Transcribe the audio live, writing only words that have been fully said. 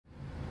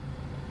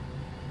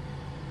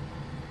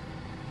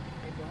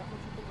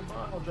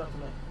How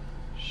dropping that?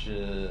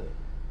 Shit.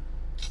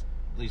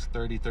 At least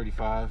 30,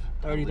 35.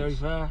 30,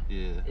 35?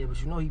 Yeah. Yeah,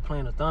 but you know he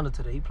playing the Thunder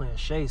today. He playing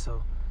Shea,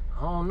 so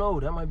I don't know.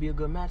 That might be a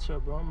good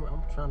matchup, bro.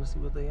 I'm trying to see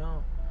what they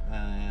on.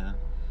 Man,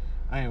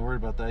 I ain't worried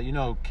about that. You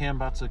know Cam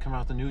about to come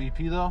out with the new EP,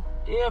 though?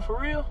 Yeah, for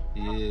real?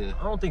 Yeah.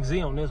 I don't think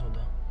Z on this one,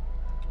 though.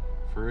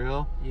 For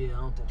real? Yeah,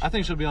 I don't think I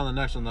think she'll be on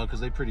the next one, though, because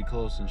they pretty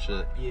close and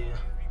shit. Yeah.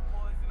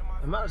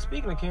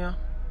 Speaking of Cam,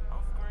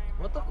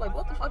 what the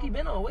fuck he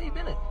been on? Where he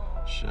been at?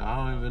 Shit, I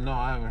don't even know.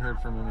 I haven't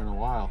heard from him in a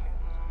while.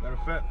 Matter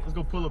of fact, let's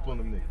go pull up on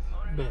them niggas.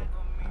 Bet.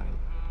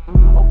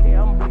 Okay,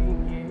 I'm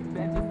bleeding, yeah.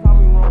 That just caught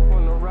me wrong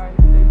from the right.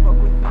 They fuck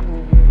with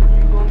season, yeah.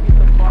 You gon' get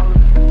the ball if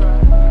you try.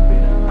 You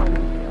better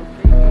honey, yeah. I'm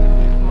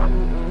taking this money,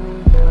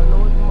 And I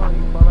know it's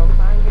money, but I'm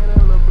trying to get a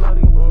little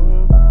bloody,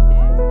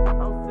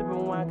 Yeah, I'm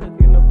sipping wine,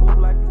 cooking the booth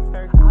like it's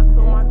turkey. I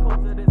told my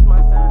coach that it's my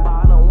time, but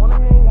I don't wanna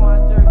hang my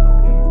jersey,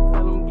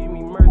 Tell him give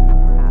me mercy.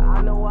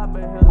 I know I've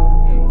been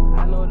healing,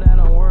 I know that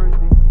I'm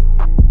worthy.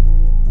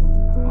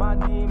 My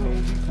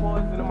demons be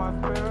poisoning my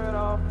spirit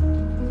off.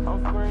 I'm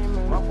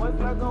screaming, my voice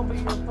not gonna be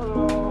here for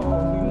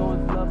long. You know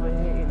it's love or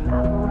hate, and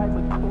I'm right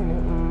between it.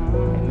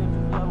 And if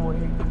it's love or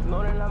hate, just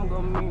know that I'm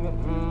gonna mean it.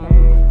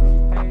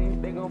 Hey,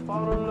 they gon'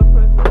 fall on the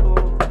principle.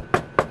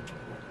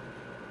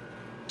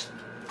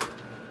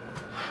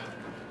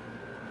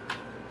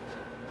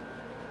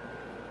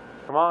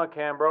 Come on,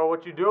 Cam, bro.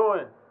 What you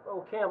doing?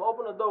 Bro, Cam,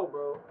 open the door,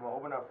 bro. Come on,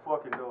 open that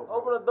fucking door, bro.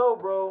 Open the door,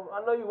 bro.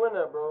 I know you in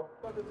there, bro.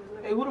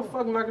 Hey, who the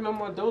fuck knocking on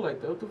my door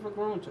like that? What the fuck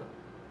wrong with y'all?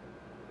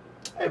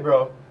 Hey,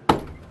 bro.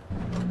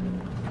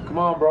 Come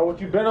on, bro. What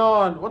you been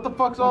on? What the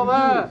fuck's all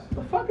that?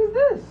 The fuck is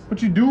this?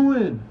 What you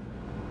doing?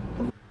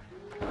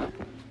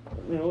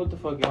 Man, what the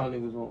fuck y'all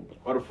niggas want, bro?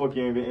 Why the fuck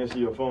you ain't even answer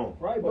your phone?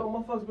 Right, bro.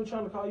 Motherfuckers been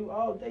trying to call you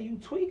all day. You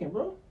tweaking,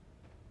 bro.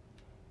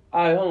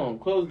 Alright, hold on.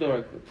 Close the door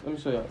right quick. Let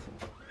me show y'all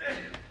something.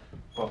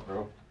 Fuck,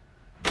 bro.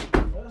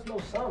 There's no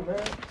sun,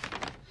 man.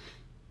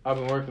 I've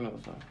been working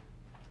on something.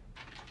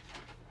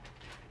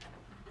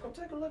 Come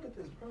take a look at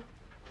this, bro.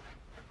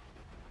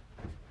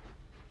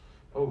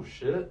 Oh,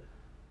 shit.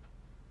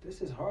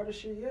 This is hard as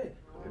shit yet.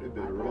 It is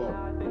wrong.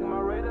 I think my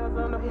radar's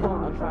on the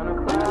phone. I'm trying to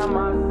find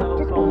myself.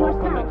 So I'm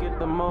gonna get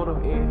the motor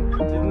in.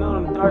 Just know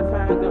them dark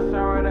times, they'll shine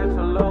right at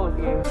your low.